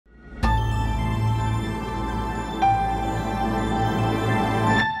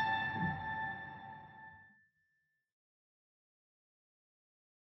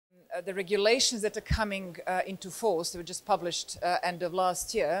the regulations that are coming into force, that were just published end of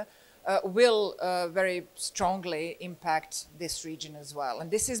last year, will very strongly impact this region as well. And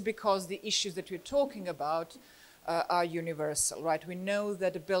this is because the issues that we're talking about are universal, right? We know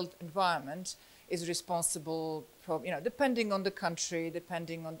that the built environment is responsible for, depending on the country,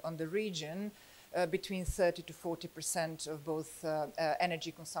 depending on the region, between 30 to 40% of both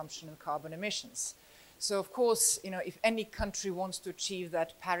energy consumption and carbon emissions. So of course, if any country wants to achieve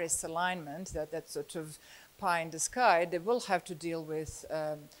that Paris alignment, that sort of pie in the sky, they will have to deal with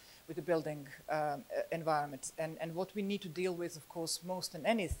the building environment. And what we need to deal with, of course, most than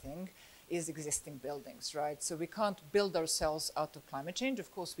anything, is existing buildings, right? So we can't build ourselves out of climate change.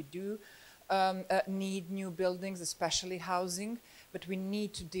 Of course, we do need new buildings, especially housing, but we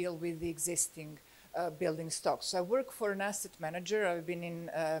need to deal with the existing building stock. So I work for an asset manager. I've been in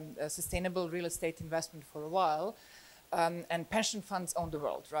sustainable real estate investment for a while, and pension funds own the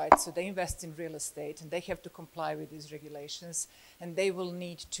world, right? So they invest in real estate and they have to comply with these regulations, and they will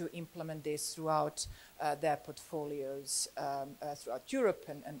need to implement this throughout their portfolios throughout Europe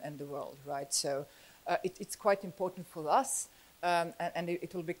and the world, right? So it's quite important for us, and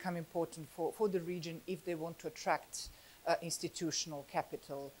it will become important for the region if they want to attract institutional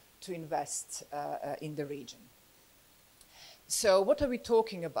capital to invest in the region. So what are we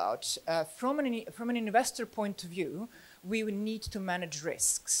talking about? From an investor point of view, we will need to manage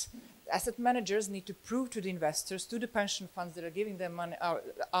risks. Asset managers need to prove to the investors, to the pension funds that are giving them money,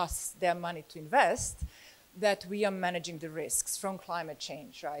 us their money to invest, that we are managing the risks from climate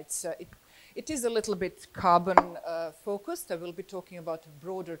change, right? So it is a little bit carbon focused. I will be talking about a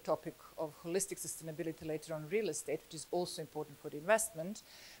broader topic of holistic sustainability later on, real estate, which is also important for the investment.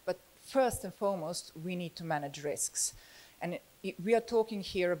 But first and foremost, we need to manage risks. And we are talking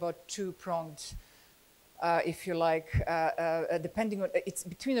here about two-pronged, if you like, depending on, it's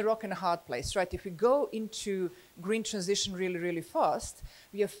between a rock and a hard place, right? If we go into green transition really, really fast,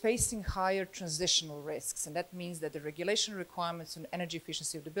 we are facing higher transitional risks. And that means that the regulation requirements on energy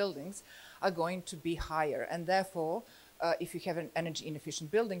efficiency of the buildings are going to be higher. And therefore, if you have an energy inefficient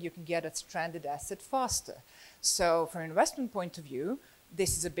building, you can get a stranded asset faster. So from an investment point of view,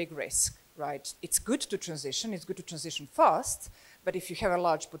 this is a big risk, right? It's good to transition, it's good to transition fast, but if you have a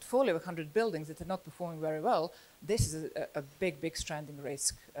large portfolio of 100 buildings that are not performing very well, this is a big, big stranding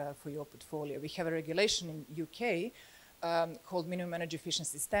risk for your portfolio. We have a regulation in UK called Minimum Energy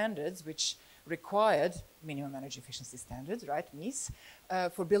Efficiency Standards, which required minimum energy efficiency standards, right, MIS,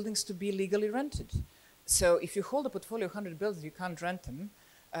 for buildings to be legally rented. So if you hold a portfolio of 100 buildings, you can't rent them,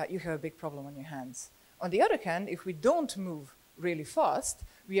 you have a big problem on your hands. On the other hand, if we don't move really fast,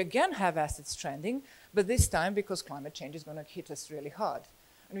 we again have assets stranding, but this time because climate change is going to hit us really hard.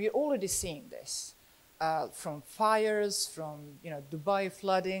 And we're already seeing this from fires, from Dubai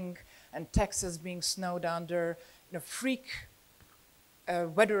flooding, and Texas being snowed under. Freak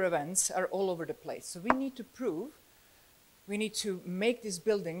weather events are all over the place. So we need to prove, we need to make these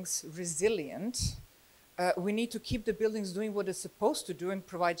buildings resilient. We need to keep the buildings doing what they're supposed to do and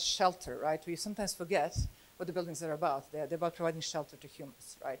provide shelter, right? We sometimes forget what the buildings are about. They're about providing shelter to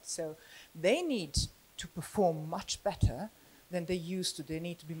humans, right? So they need to perform much better than they used to. They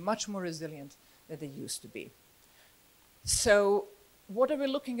need to be much more resilient than they used to be. So what are we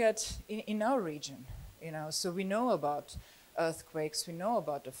looking at in our region? So we know about earthquakes, we know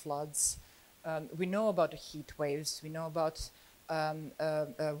about the floods, we know about the heat waves, we know about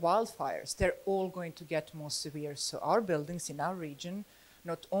wildfires. They're all going to get more severe. So our buildings in our region,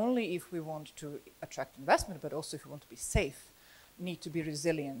 not only if we want to attract investment, but also if we want to be safe, need to be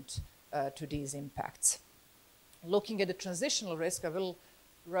resilient to these impacts. Looking at the transitional risk, I will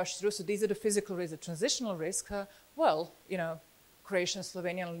rush through. So these are the physical risks. The transitional risk, Croatia and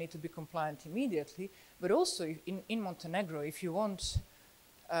Slovenia will need to be compliant immediately, but also in Montenegro, if you want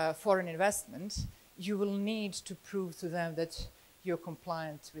foreign investment, you will need to prove to them that you're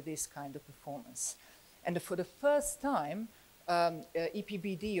compliant with this kind of performance. And for the first time,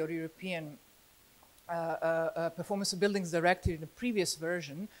 EPBD, or European Performance of Buildings Directive, in the previous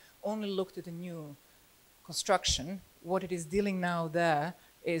version, only looked at the new construction. What it is dealing now there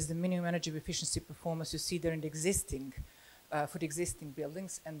is the minimum energy efficiency performance you see there in the existing, for the existing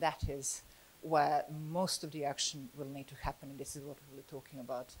buildings, and that is where most of the action will need to happen, and this is what we'll be talking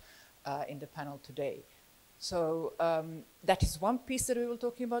about in the panel today. So that is one piece that we will be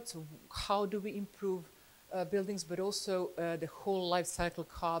talking about. So how do we improve buildings, but also the whole life cycle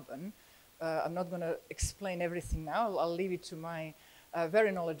carbon. I'm not going to explain everything now. I'll leave it to my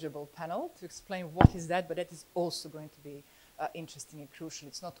very knowledgeable panel to explain what is that, but that is also going to be interesting and crucial.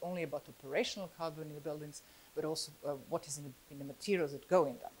 It's not only about operational carbon in the buildings, but also what is in the materials that go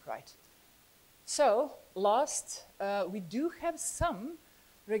in them, right? So last, we do have some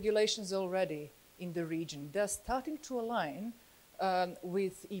regulations already in the region. They're starting to align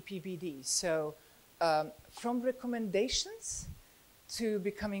with EPBD. So from recommendations to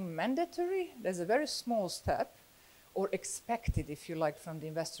becoming mandatory, there's a very small step, or expected, if you like, from the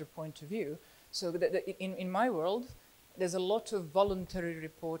investor point of view. So in my world, there's a lot of voluntary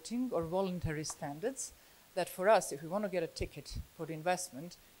reporting or voluntary standards that for us, if we want to get a ticket for the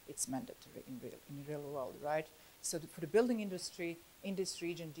investment, it's mandatory in the real world, right? So for the building industry in this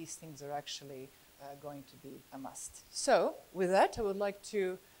region, these things are actually going to be a must. So with that, I would like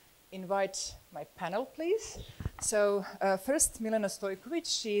to invite my panel, please. So first, Milena Stojković.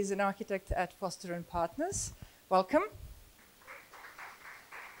 She is an architect at Foster & Partners. Welcome.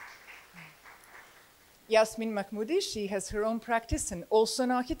 Yasmine Mahmoudieh. She has her own practice and also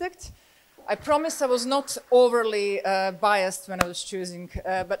an architect. I promised I was not overly biased when I was choosing,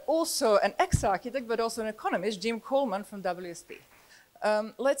 but also an ex-architect, but also an economist, Jim Coleman from WSP.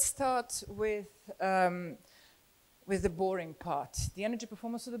 Let's start with the boring part, the energy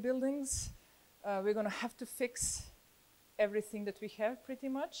performance of the buildings. We're going to have to fix everything that we have, pretty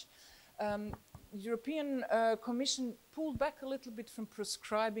much. European Commission pulled back a little bit from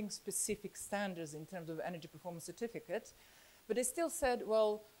prescribing specific standards in terms of energy performance certificate, but they still said,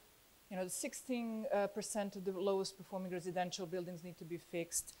 well, you know, 16% of the lowest performing residential buildings need to be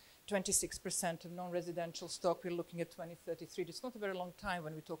fixed, 26% of non-residential stock, we're looking at 2033. It's not a very long time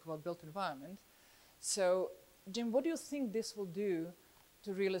when we talk about built environment. So, Jim, what do you think this will do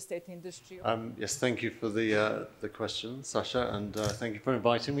to real estate industry? Yes, thank you for the question, Sasha, and thank you for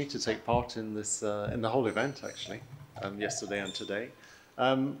inviting me to take part in this, in the whole event, actually, yesterday and today.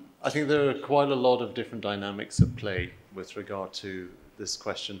 I think there are quite a lot of different dynamics at play with regard to this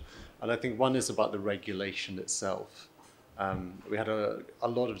question, and I think one is about the regulation itself. We had a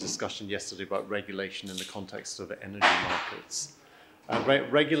lot of discussion yesterday about regulation in the context of energy markets.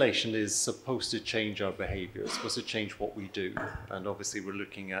 Regulation is supposed to change our behavior, it's supposed to change what we do, and obviously we're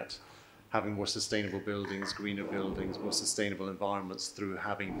looking at having more sustainable buildings, greener buildings, more sustainable environments through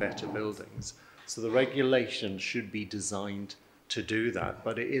having better buildings. So the regulation should be designed to do that,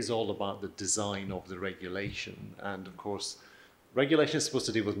 but it is all about the design of the regulation. And of course, regulation is supposed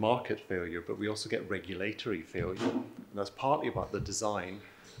to deal with market failure, but we also get regulatory failure. And that's partly about the design,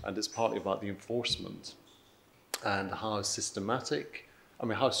 and it's partly about the enforcement and how systematic, I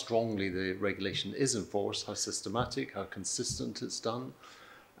mean, how strongly the regulation is enforced, how systematic, how consistent it's done.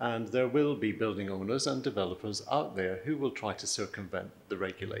 And there will be building owners and developers out there who will try to circumvent the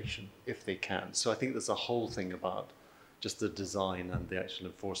regulation if they can. So I think there's a whole thing about just the design and the actual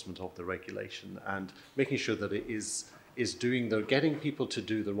enforcement of the regulation and making sure that it is getting people to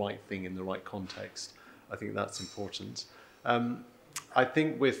do the right thing in the right context. I think that's important. I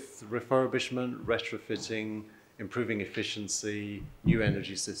think with refurbishment, retrofitting, improving efficiency, new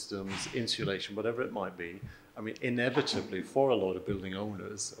energy systems, insulation, whatever it might be, I mean, inevitably for a lot of building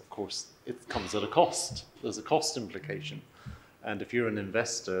owners, of course, it comes at a cost. There's a cost implication. And if you're an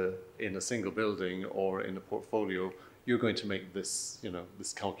investor in a single building or in a portfolio, you're going to make this, you know,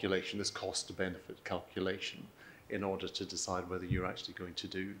 this calculation, this cost-benefit calculation in order to decide whether you're actually going to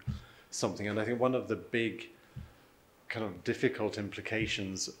do something. And I think one of the big kind of difficult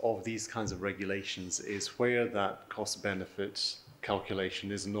implications of these kinds of regulations is where that cost-benefit calculation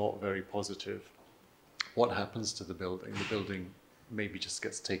is not very positive. What happens to the building? The building maybe just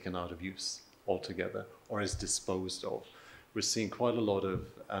gets taken out of use altogether or is disposed of. We're seeing quite a lot of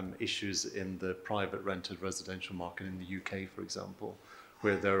issues in the private rented residential market in the UK, for example,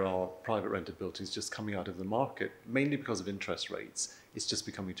 where there are private rented buildings just coming out of the market, mainly because of interest rates. It's just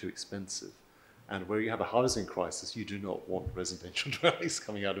becoming too expensive. And where you have a housing crisis, you do not want residential dwellings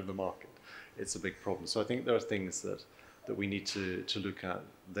coming out of the market. It's a big problem. So I think there are things that we need to look at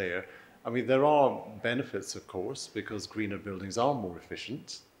there. I mean, there are benefits, of course, because greener buildings are more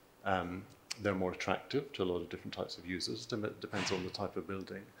efficient. They're more attractive to a lot of different types of users. Depends on the type of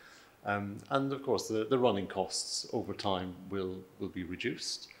building. And of course, the running costs over time will be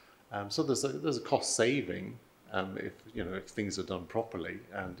reduced. So there's a cost saving if things are done properly,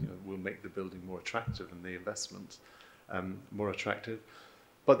 and will make the building more attractive and the investment more attractive.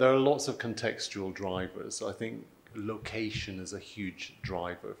 But there are lots of contextual drivers. I think location is a huge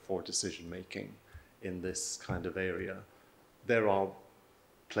driver for decision making in this kind of area. There are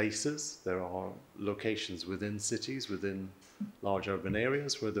places, there are locations within cities, within large urban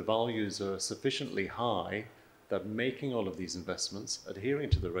areas where the values are sufficiently high that making all of these investments, adhering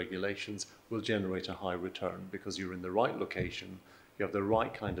to the regulations, will generate a high return because you're in the right location, you have the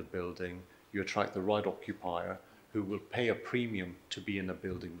right kind of building, you attract the right occupier who will pay a premium to be in a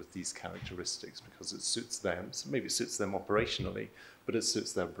building with these characteristics because it suits them. So maybe it suits them operationally, but it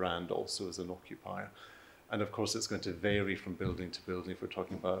suits their brand also as an occupier. And of course, it's going to vary from building to building. If we're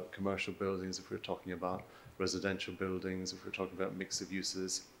talking about commercial buildings, if we're talking about residential buildings, if we're talking about mix of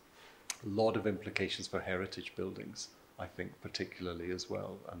uses, a lot of implications for heritage buildings, I think, particularly as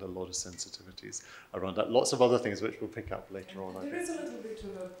well, and a lot of sensitivities around that. Lots of other things which we'll pick up later on. There is a little bit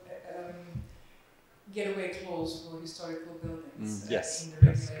of a getaway clause for historical buildings yes, in the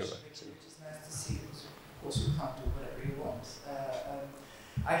yes, regulation, correct. which is nice to see. Of course, you can't do whatever you want.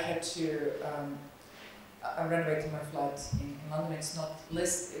 I had to, I'm renovating my flat in London. It's not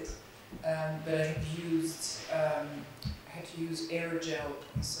listed, but I had to use aerogel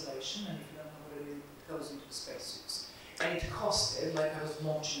insulation, and if you don't know what it is, it goes into the spacesuits. And it costed like I was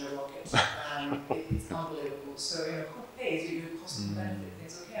launching a rocket. It's unbelievable. So, you know, who pays? You do cost and benefit.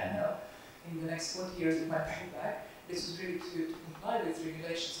 It's okay, I know. In the next 40 years of my payback, this was really to comply with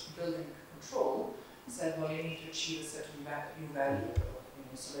regulations of building control. Said, well, you need to achieve a certain value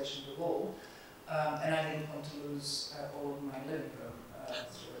of insulation of the wall. And I didn't want to lose all of my living room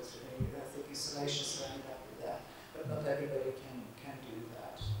through a thick insulation, so I ended up with that. But not everybody can do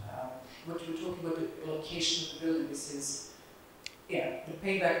that. What we're talking about, the location of the building, this is, yeah, the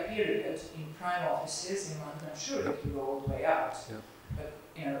payback period in prime offices in London, I'm sure it can go all the way out. But,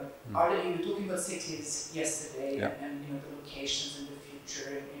 you know, you were talking about cities yesterday, and, you know, the locations in the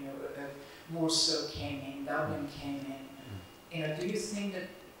future, and, you know, Warsaw came in, Dublin came in. You know, do you think that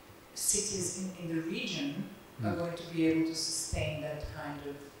cities in the region are going to be able to sustain that kind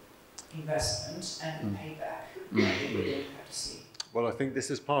of investment and payback that we have to see? Well, I think this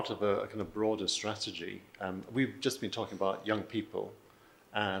is part of a kind of broader strategy. We've just been talking about young people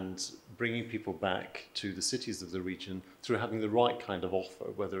and bringing people back to the cities of the region through having the right kind of offer,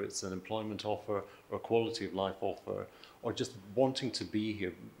 whether it's an employment offer or a quality of life offer, or just wanting to be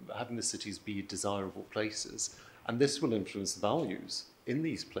here, having the cities be desirable places. And this will influence values in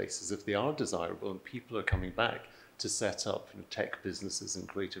these places if they are desirable and people are coming back to set up, you know, tech businesses and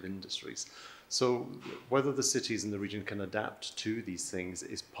creative industries. So whether the cities in the region can adapt to these things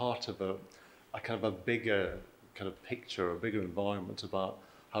is part of a kind of a bigger kind of picture, a bigger environment about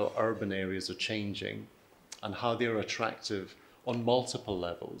how urban areas are changing and how they're attractive on multiple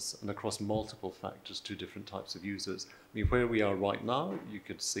levels and across multiple factors to different types of users. I mean, where we are right now, you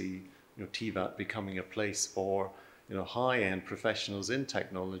could see, you know, Tivat becoming a place for, you know, high-end professionals in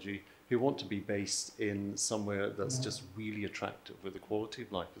technology who want to be based in somewhere that's just really attractive, where the quality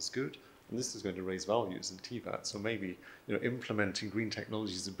of life is good. And this is going to raise values in Tivat. So maybe, you know, implementing green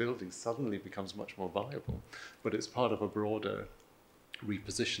technologies in buildings suddenly becomes much more viable. But it's part of a broader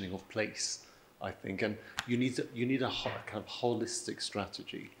repositioning of place, I think. And you need a kind of holistic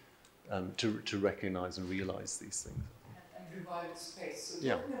strategy to recognize and realize these things. And revive the space. So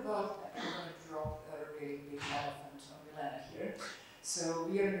talking about, I'm going to drop a really big elephant on Milena here. So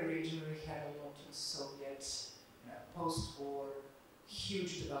we are in a region where we had a lot of Soviet, you know, post-war,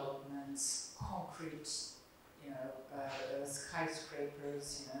 huge developments, concrete, you know,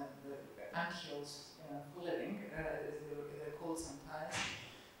 skyscrapers, you know, the anthills, you know, for living, as they're called sometimes.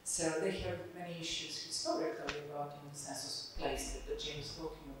 So they have many issues historically about, in the sense of place that Jane is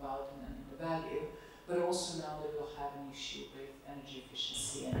talking about and the value, but also now they will have an issue with energy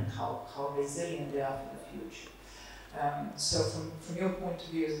efficiency and how resilient they are for the future. So from your point of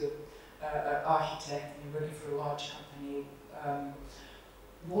view as an architect and working for a large company,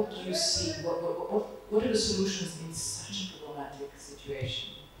 what do you see? What are the solutions in such a problematic situation?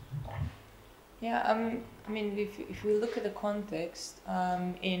 Yeah, I mean, if we look at the context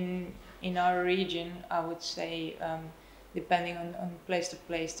in our region, I would say, depending on place to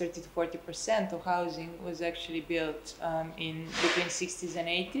place, 30 to 40% of housing was actually built in between 60s and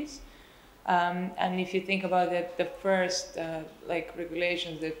 80s. And if you think about it, the first like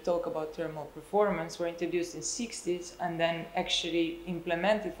regulations that talk about thermal performance were introduced in 60s and then actually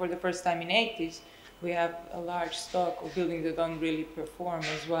implemented for the first time in 80s. We have a large stock of buildings that don't really perform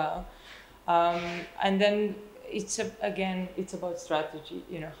as well. And then it's about strategy.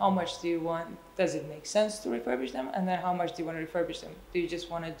 You know, how much do you want? Does it make sense to refurbish them? And then how much do you want to refurbish them? Do you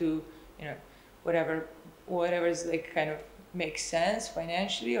just want to do, you know, whatever is like kind of makes sense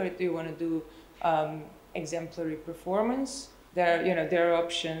financially, or do you want to do exemplary performance? There are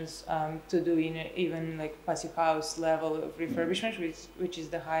options to do even like passive house level of refurbishment, which is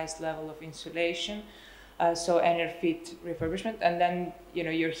the highest level of insulation. So energy-fit refurbishment, and then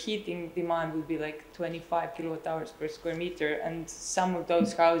your heating demand would be like 25 kilowatt hours per square meter, and some of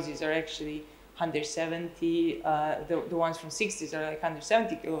those houses are actually 170, the ones from 60s are like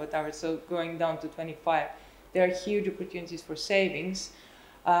 170 kilowatt hours, so going down to 25. There are huge opportunities for savings,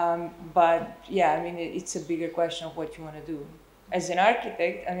 but yeah, I mean, it's a bigger question of what you want to do. As an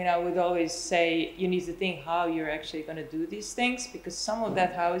architect, I mean, I would always say you need to think how you're actually going to do these things, because some of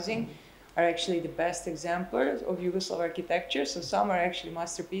that housing are actually the best exemplars of Yugoslav architecture, so some are actually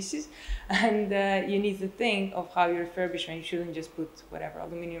masterpieces, and you need to think of how you refurbish, and you shouldn't just put whatever,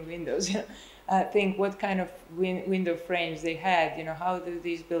 aluminum windows, you know. Think what kind of window frames they had, you know, how do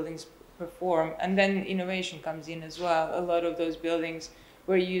these buildings perform, and then innovation comes in as well. A lot of those buildings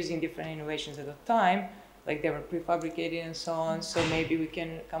were using different innovations at the time, like they were prefabricated and so on, so maybe we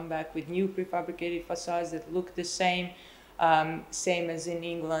can come back with new prefabricated facades that look the same. Same as in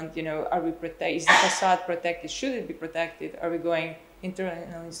England, you know, are we is the facade protected? Should it be protected? Are we going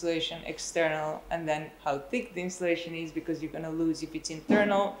internal insulation, external, and then how thick the insulation is, because you're going to lose, if it's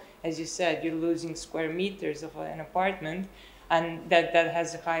internal, as you said, you're losing square meters of an apartment, and that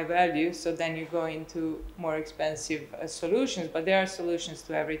has a high value, so then you go into more expensive solutions, but there are solutions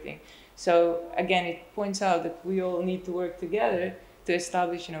to everything. So again, it points out that we all need to work together to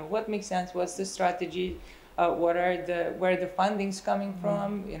establish, you know, what makes sense, what's the strategy, where the funding's coming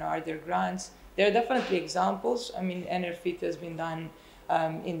from, you know, are there grants? There are definitely examples. I mean, Enerfit has been done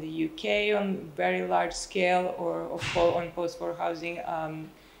in the UK on very large scale, or on post-war housing.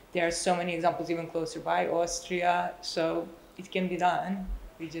 There are so many examples even closer by, Austria, so it can be done.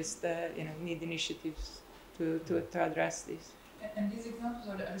 We just you know, need initiatives to address this. And these examples,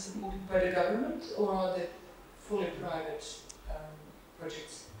 are they supported by the government, or are they fully private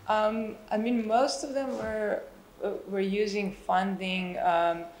projects? I mean, most of them were using funding.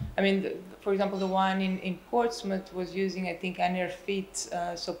 I mean, for example, the one in Portsmouth was using, I think, Enerfit,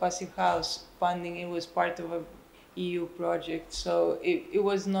 so passive house funding. It was part of a EU project, so it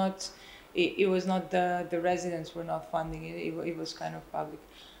was not. It was not the residents were not funding it. It was kind of public.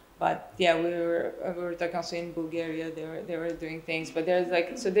 But yeah, we were talking also in Bulgaria. They were doing things, but there's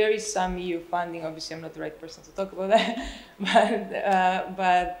like, so there is some EU funding. Obviously, I'm not the right person to talk about that,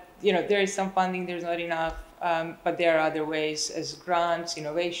 but you know, there is some funding. There's not enough, but there are other ways, as grants,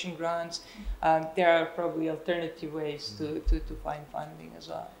 innovation grants. There are probably alternative ways to find funding as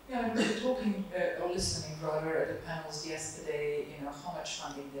well. Yeah, we were talking or listening rather at the panels yesterday. You know, how much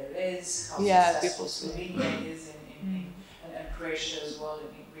funding there is, how successful Slovenia is in and Croatia as well in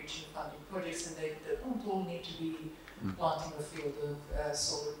reaching funding projects, and they don't all need to be planting a field of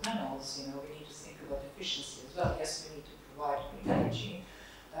solar panels. You know, we need to think about efficiency as well. Yes, we need to provide green energy,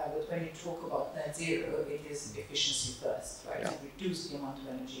 but when you talk about net zero, it is efficiency first, right? Yeah. You reduce the amount of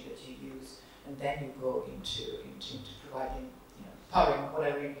energy that you use, and then you go into providing, you know, powering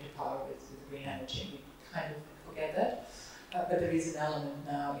whatever you need to power with green energy. We kind of forget that, but there is an element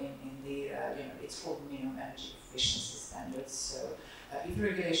now in the you know, it's called minimum energy efficiency standards. So if the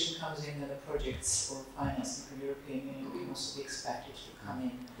regulation comes in, then the projects or financing from the European Union can also be expected to come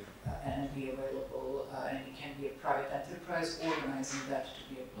in and be available, and it can be a private enterprise organizing that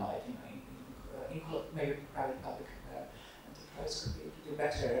to be applied. You know, maybe private-public enterprise could be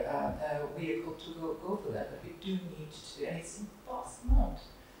better vehicle to go for that. But we do need to, and it's a vast amount.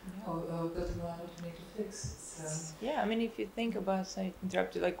 Building around what we need to fix. Yeah, I mean, if you think about, sorry to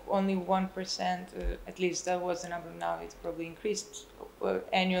interrupt you, like only 1%, at least that was the number now, it's probably increased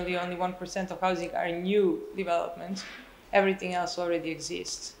annually, only 1% of housing are new developments. Everything else already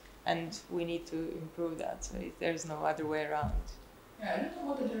exists, and we need to improve that, so there's no other way around. Yeah, I don't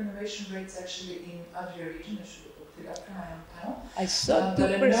know what are the renovation rates actually in Adria region. I should look it up from my own panel. I saw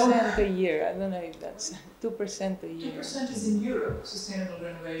 2% a year. I don't know if that's 2% a year. 2% is in Europe, sustainable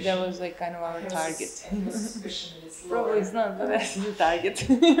renovation. That was like kind of our target. Suspicion it's lower. Probably it's not, but that's the target.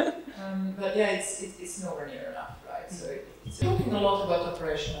 But yeah, it's nowhere near enough, right? So it's talking a lot about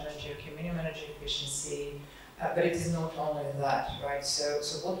operational energy, okay, minimum energy efficiency, but it is not only that, right? So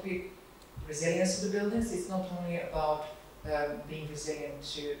what resilience of the buildings, it's not only about being resilient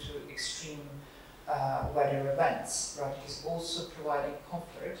to extreme weather events, right? It's also providing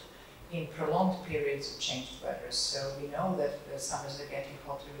comfort in prolonged periods of changed weather. So we know that summers are getting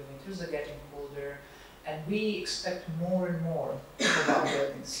hotter, winters are getting colder, and we expect more and more of our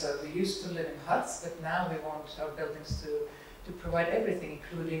buildings. So we used to live in huts, but now we want our buildings to provide everything,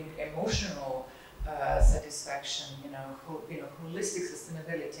 including emotional satisfaction, holistic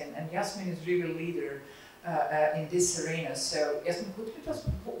sustainability. And Yasmine is really a leader in this arena. So Yasmine, could you tell us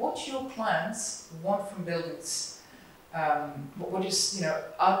what your clients want from buildings? What is,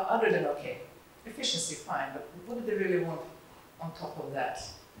 other than, okay, efficiency, fine, but what do they really want on top of that?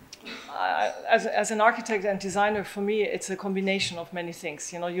 As an architect and designer, for me, it's a combination of many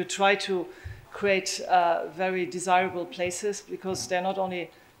things. You try to create very desirable places, because they're not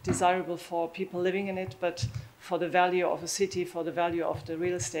only desirable for people living in it, but for the value of a city, for the value of the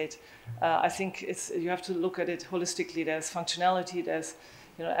real estate. I think you have to look at it holistically. There's functionality, there's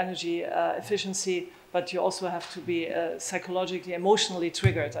energy efficiency, but you also have to be psychologically, emotionally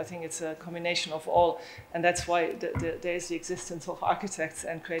triggered. I think it's a combination of all, and that's why there is the existence of architects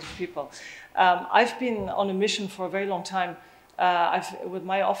and creative people. I've been on a mission for a very long time. With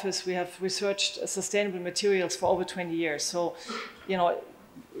my office, we have researched sustainable materials for over 20 years. So,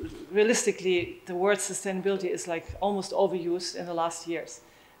 realistically, the word sustainability is like almost overused in the last years.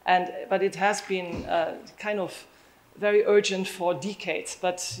 But it has been kind of very urgent for decades,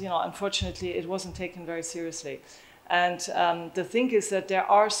 but unfortunately it wasn't taken very seriously. And the thing is that there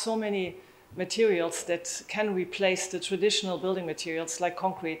are so many materials that can replace the traditional building materials, like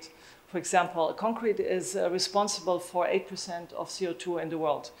concrete. For example, concrete is responsible for 8% of CO2 in the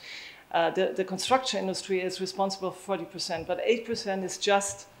world. The construction industry is responsible for 40%, but 8% is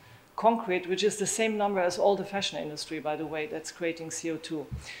just concrete, which is the same number as all the fashion industry, by the way, that's creating CO2.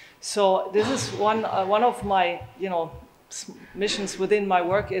 So this is one of my missions within my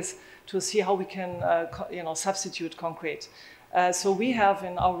work, is to see how we can substitute concrete. So we have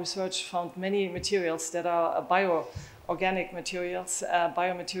in our research found many materials that are bio-organic materials,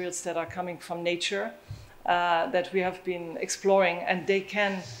 biomaterials that are coming from nature, that we have been exploring, and they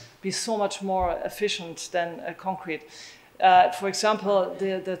can be so much more efficient than concrete. For example,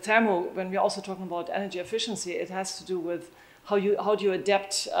 the thermo, when we're also talking about energy efficiency, it has to do with how do you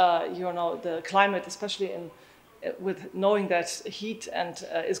adapt the climate, especially with knowing that heat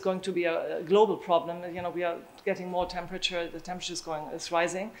is going to be a global problem. We are getting more temperature, the temperature is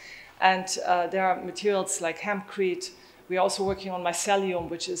rising. And there are materials like hempcrete. We are also working on mycelium,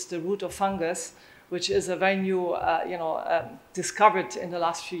 which is the root of fungus, which is a very new, discovered in the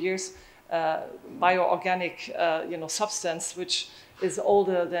last few years, bio-organic, substance, which is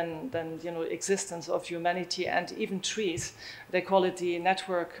older than existence of humanity and even trees. They call it the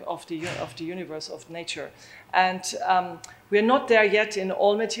network of the universe, of nature. And we're not there yet in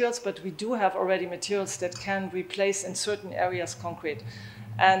all materials, but we do have already materials that can replace in certain areas concrete,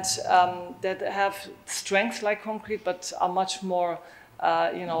 and that have strength like concrete, but are much more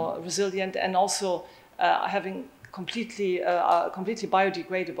resilient, and also having completely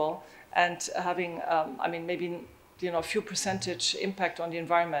biodegradable, and having maybe a few percentage impact on the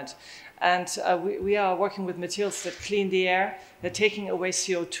environment. And we are working with materials that clean the air, they're taking away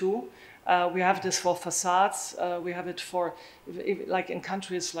CO2. We have this for facades. We have it for, like in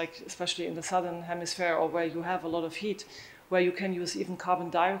countries, like especially in the southern hemisphere, or where you have a lot of heat, where you can use even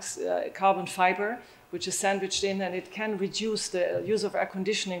carbon fiber, which is sandwiched in, and it can reduce the use of air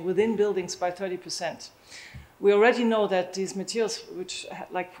conditioning within buildings by 30%. We already know that these materials, which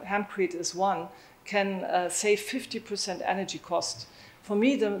like hempcrete is one, can save 50% energy cost. For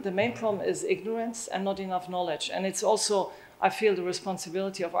me, the main problem is ignorance and not enough knowledge. And it's also, I feel, the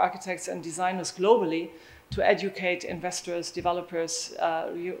responsibility of architects and designers globally to educate investors, developers,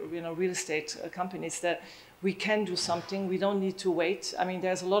 real estate companies, that we can do something. We don't need to wait. I mean,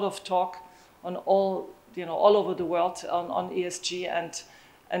 there's a lot of talk on all over the world on ESG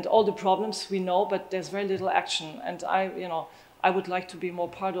and all the problems we know, but there's very little action. And I would like to be more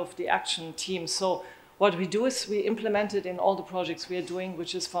part of the action team. So what we do is we implement it in all the projects we are doing,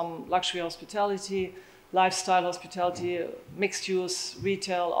 which is from luxury hospitality, lifestyle hospitality, mixed use,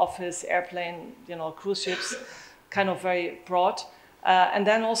 retail, office, airplane, cruise ships, kind of very broad. And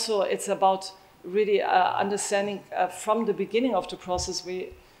then also it's about really understanding from the beginning of the process.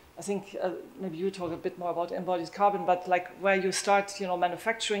 I think maybe you talk a bit more about embodied carbon, but like where you start,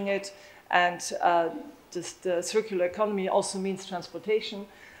 manufacturing it, and the circular economy also means transportation.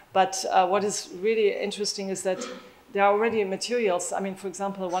 But what is really interesting is that there are already materials. I mean, for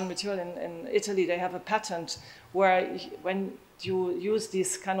example, one material in Italy, they have a patent where when you use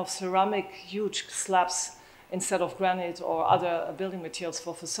these kind of ceramic huge slabs instead of granite or other building materials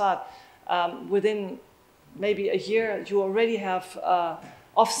for facade, within maybe a year, you already have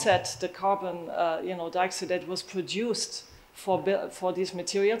offset the carbon dioxide that was produced for these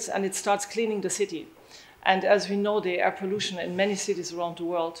materials, and it starts cleaning the city. And as we know, the air pollution in many cities around the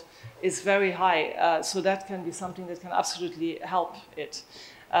world is very high, so that can be something that can absolutely help it.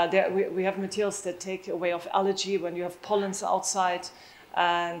 We have materials that take away of allergy when you have pollens outside,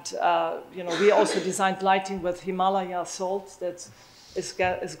 and we also designed lighting with Himalaya salt that is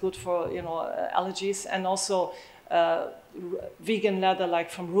good for allergies, and also vegan leather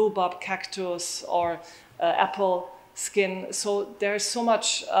like from rhubarb, cactus, or apple skin. So there's so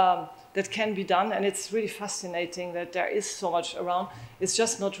much that can be done, and it's really fascinating that there is so much around. It's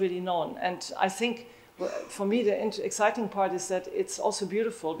just not really known. And I think for me the exciting part is that it's also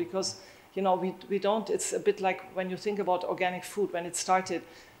beautiful because, you know, we don't, it's a bit like when you think about organic food. When it started,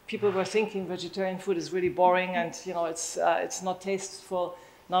 people were thinking vegetarian food is really boring and, you know, it's not tasteful.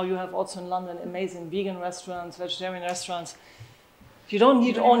 Now you have also in London amazing vegan restaurants, vegetarian restaurants. You don't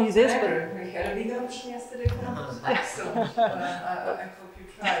need only this, but we had a vegan option yesterday. Excellent. I hope you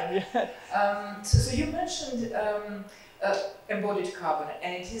tried. Yeah. So you mentioned embodied carbon,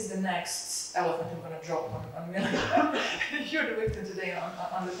 and it is the next elephant I'm going to drop on Milena. You're the victim today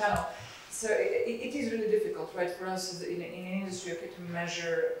on the panel. So it is really difficult, right, for us in an industry, okay, to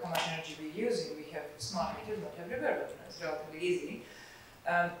measure how much energy we're using. We have smart meters, not everywhere, but it's relatively easy.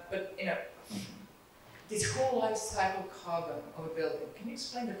 But you know, this whole life cycle carbon of a building, can you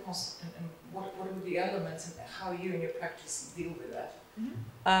explain the concept and what are the elements and how you in your practice deal with that?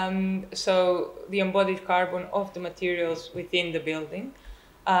 So the embodied carbon of the materials within the building.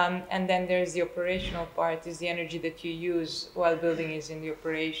 And then there's the operational part, is the energy that you use while building is in the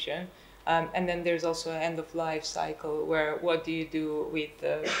operation. And then there's also an end-of-life cycle where what do you do with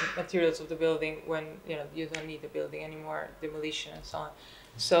the materials of the building when you don't need the building anymore, demolition and so on.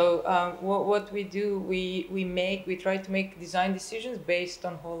 So what we do, we try to make design decisions based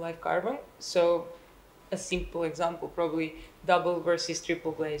on whole life carbon. So a simple example, probably double versus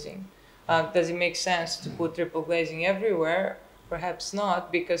triple glazing. Does it make sense to put triple glazing everywhere? Perhaps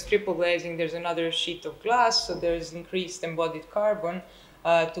not, because triple glazing, there's another sheet of glass, so there's increased embodied carbon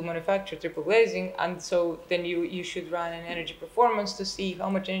to manufacture triple glazing, and so then you should run an energy performance to see how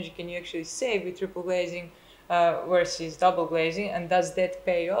much energy can you actually save with triple glazing versus double glazing, and does that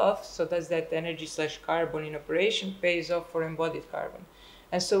pay off? So does that energy / carbon in operation pays off for embodied carbon?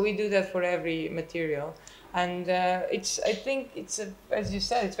 And so we do that for every material. And I think it's as you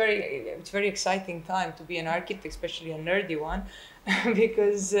said, it's very exciting time to be an architect, especially a nerdy one,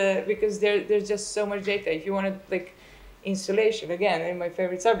 because there's just so much data. If you want to, like, insulation, again, in my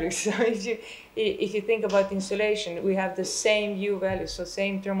favorite subject. So if you think about insulation, we have the same U value, so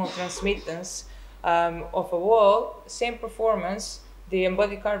same thermal transmittance of a wall, same performance. The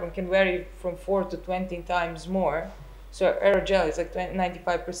embodied carbon can vary from 4 to 20 times more. So aerogel is like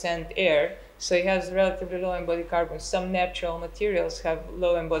 95% air, so it has relatively low embodied carbon. Some natural materials have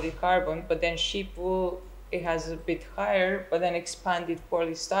low embodied carbon, but then sheep wool, it has a bit higher, but then expanded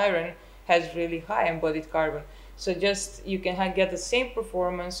polystyrene has really high embodied carbon. So just you can get the same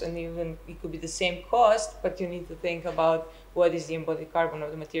performance, and even it could be the same cost, but you need to think about what is the embodied carbon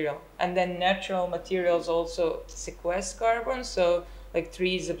of the material. And then natural materials also sequester carbon, so like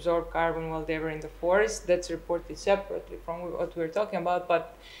trees absorb carbon while they were in the forest. That's reported separately from what we were talking about,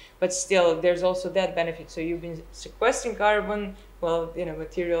 but still there's also that benefit. So you've been sequestering carbon while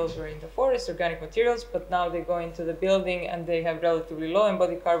materials were in the forest, organic materials, but now they go into the building and they have relatively low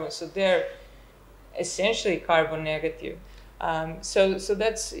embodied carbon, so they're essentially carbon negative. So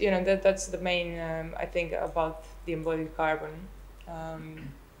that's that's the main I think about the embodied carbon,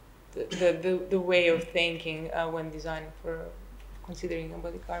 the way of thinking when designing for considering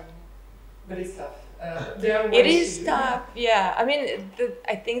embodied carbon. But it's tough. It is tough, yeah. I mean,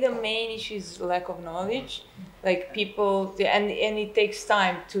 I think the main issue is lack of knowledge. Like people, and it takes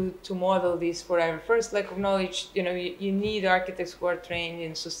time to model this forever. First, lack of knowledge, you need architects who are trained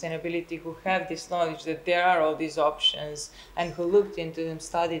in sustainability, who have this knowledge that there are all these options and who looked into them,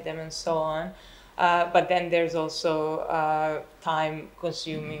 studied them and so on. But then there's also time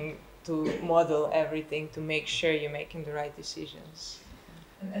consuming to model everything to make sure you're making the right decisions.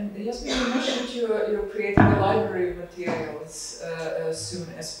 And Yasmine, you mentioned you're creating a library of materials soon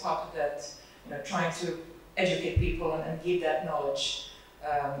as part of that, trying to educate people and give that knowledge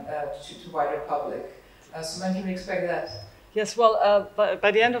to wider public. So when can we expect that? Yes, well, by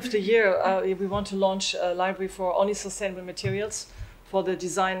the end of the year, we want to launch a library for only sustainable materials for the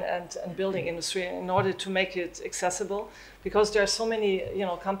design and building industry in order to make it accessible, because there are so many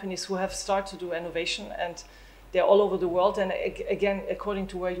companies who have started to do innovation, and they're all over the world. And again, according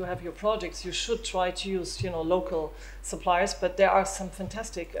to where you have your projects, you should try to use local suppliers. But there are some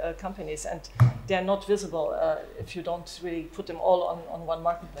fantastic companies, and they're not visible if you don't really put them all on one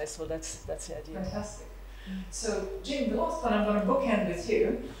marketplace. So that's the idea. Fantastic. So Jim, the last one I'm going to bookend with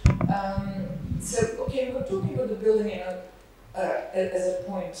you. So okay, we're talking about the building as a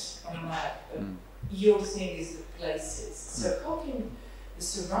point on a map. You're seeing these places. So how can the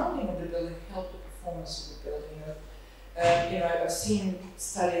surrounding of the building help the performance of the building? I've seen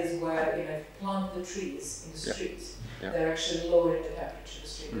studies where if you plant the trees in the street, they're actually lowering the temperature of the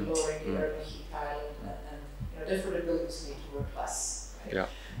street, lowering the urban heat island, and therefore the buildings need to work less. Right?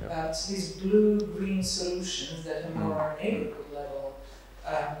 So these blue-green solutions that are more on a neighborhood level,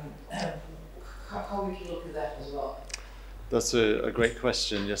 how we can look at that as well? That's a great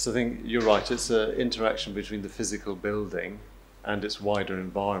question. Yes, I think you're right. It's an interaction between the physical building and its wider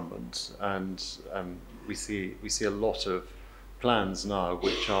environment, and we see a lot of plans now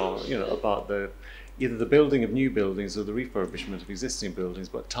which are about either the building of new buildings or the refurbishment of existing buildings,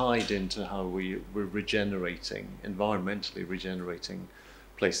 but tied into how we're environmentally regenerating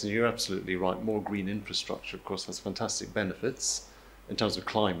places. And you're absolutely right. More green infrastructure, of course, has fantastic benefits in terms of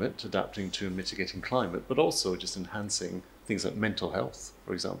climate, adapting to and mitigating climate, but also just enhancing things like mental health,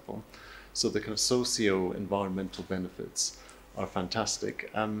 for example. So the kind of socio-environmental benefits are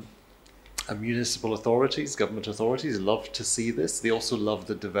fantastic. And municipal authorities, government authorities love to see this. They also love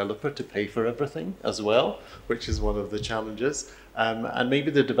the developer to pay for everything as well, which is one of the challenges. And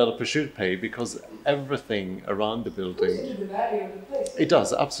maybe the developer should pay because everything around the building... It the value of the place. It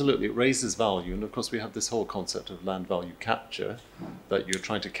does, absolutely. It raises value. And of course we have this whole concept of land value capture, that you're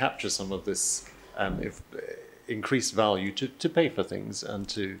trying to capture some of this increased value to pay for things and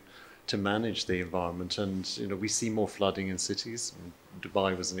to manage the environment. And we see more flooding in cities.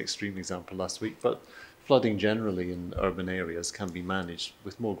 Dubai was an extreme example last week, but flooding generally in urban areas can be managed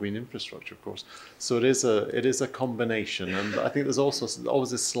with more green infrastructure, of course. So it is a combination, and I think there's also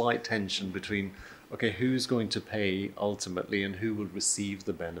always a slight tension between, okay, who's going to pay ultimately and who will receive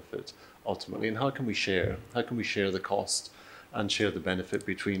the benefit ultimately, and how can we share the cost and share the benefit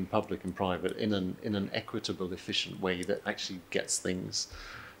between public and private in an equitable, efficient way that actually gets things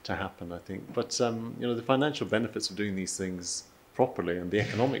to happen, I think. But the financial benefits of doing these things properly and the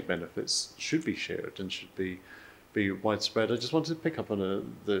economic benefits should be shared and should be widespread. I just wanted to pick up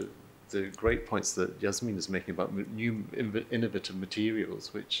on the great points that Yasmine is making about new innovative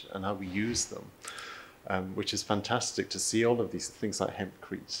materials and how we use them, which is fantastic to see all of these things like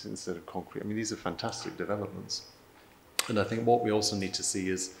hempcrete instead of concrete. I mean, these are fantastic developments. And I think what we also need to see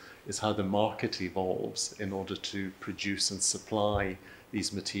is how the market evolves in order to produce and supply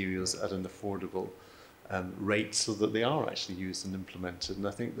these materials at an affordable rate so that they are actually used and implemented. And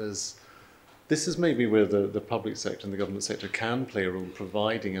I think this is maybe where the public sector and the government sector can play a role in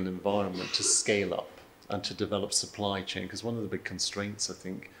providing an environment to scale up and to develop supply chain, because one of the big constraints, I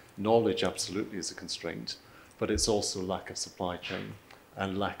think, knowledge absolutely is a constraint, but it's also lack of supply chain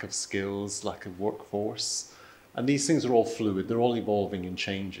and lack of skills, lack of workforce. And these things are all fluid, they're all evolving and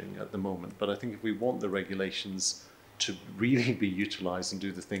changing at the moment. But I think if we want the regulations to really be utilised and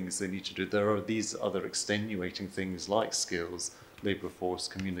do the things they need to do, there are these other extenuating things like skills, labour force,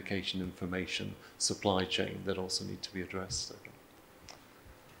 communication, information, supply chain that also need to be addressed, I think.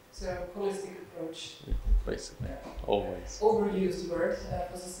 So a holistic approach. Yeah, basically, always. Overused word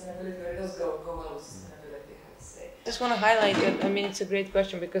for sustainability, but it does go well with sustainability, I have to say. I just want to highlight that, I mean, it's a great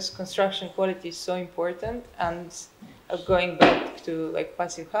question because construction quality is so important, and going back to like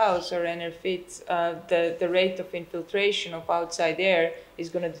passive house or EnerFit, the rate of infiltration of outside air is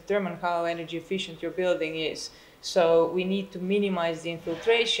going to determine how energy efficient your building is. So we need to minimize the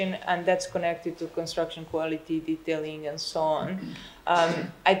infiltration, and that's connected to construction quality, detailing, and so on.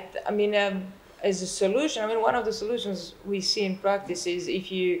 I mean, as a solution, I mean, one of the solutions we see in practice is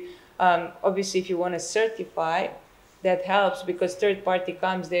if you, obviously, if you want to certify, that helps because third party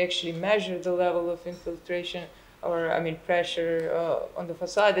comes, they actually measure the level of infiltration or, I mean, pressure on the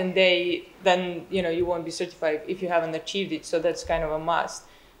facade, and then you won't be certified if you haven't achieved it. So that's kind of a must.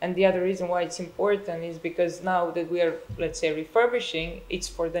 And the other reason why it's important is because now that we are, let's say, refurbishing, it's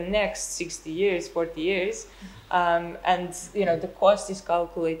for the next 60 years, 40 years. And, the cost is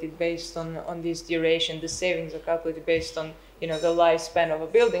calculated based on this duration. The savings are calculated based on, the lifespan of a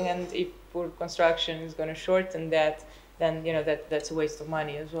building. And if poor construction is going to shorten that, then, that's a waste of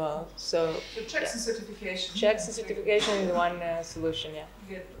money as well. So checks and certification. Checks and certification is one solution, yeah.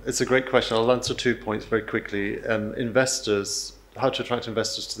 Good. It's a great question. I'll answer 2 points very quickly. Investors. How to attract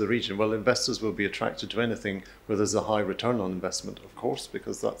investors to the region? Well, investors will be attracted to anything where there's a high return on investment, of course,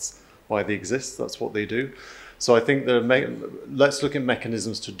 because that's why they exist, that's what they do. So I think let's look at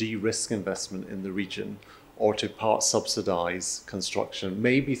mechanisms to de-risk investment in the region or to part subsidize construction,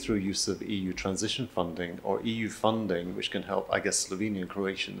 maybe through use of EU transition funding or EU funding, which can help, I guess, Slovenia and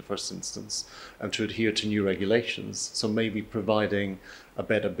Croatia in the first instance, and to adhere to new regulations. So maybe providing a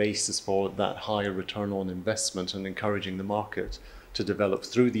better basis for that higher return on investment and encouraging the market to develop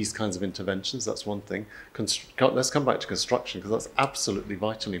through these kinds of interventions. That's one thing. Let's come back to construction, because that's absolutely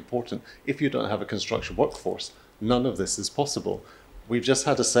vitally important. If you don't have a construction workforce, none of this is possible. We've just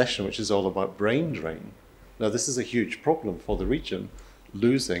had a session which is all about brain drain. Now, this is a huge problem for the region,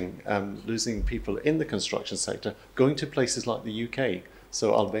 losing people in the construction sector, going to places like the UK,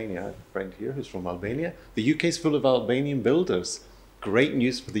 So Albania, a friend here who's from Albania. The UK is full of Albanian builders. Great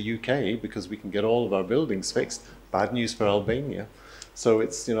news for the UK because we can get all of our buildings fixed. Bad news for Albania. So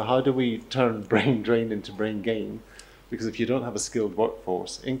it's, you know, how do we turn brain drain into brain gain? Because if you don't have a skilled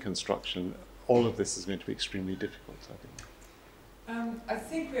workforce in construction, all of this is going to be extremely difficult, I think. I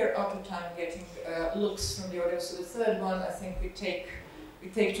think we're out of time getting looks from the audience. So the third one, I think we take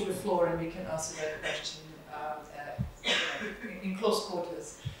to the floor and we can answer that question in close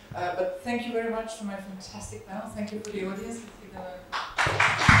quarters. But thank you very much for my fantastic panel. Thank you for the audience.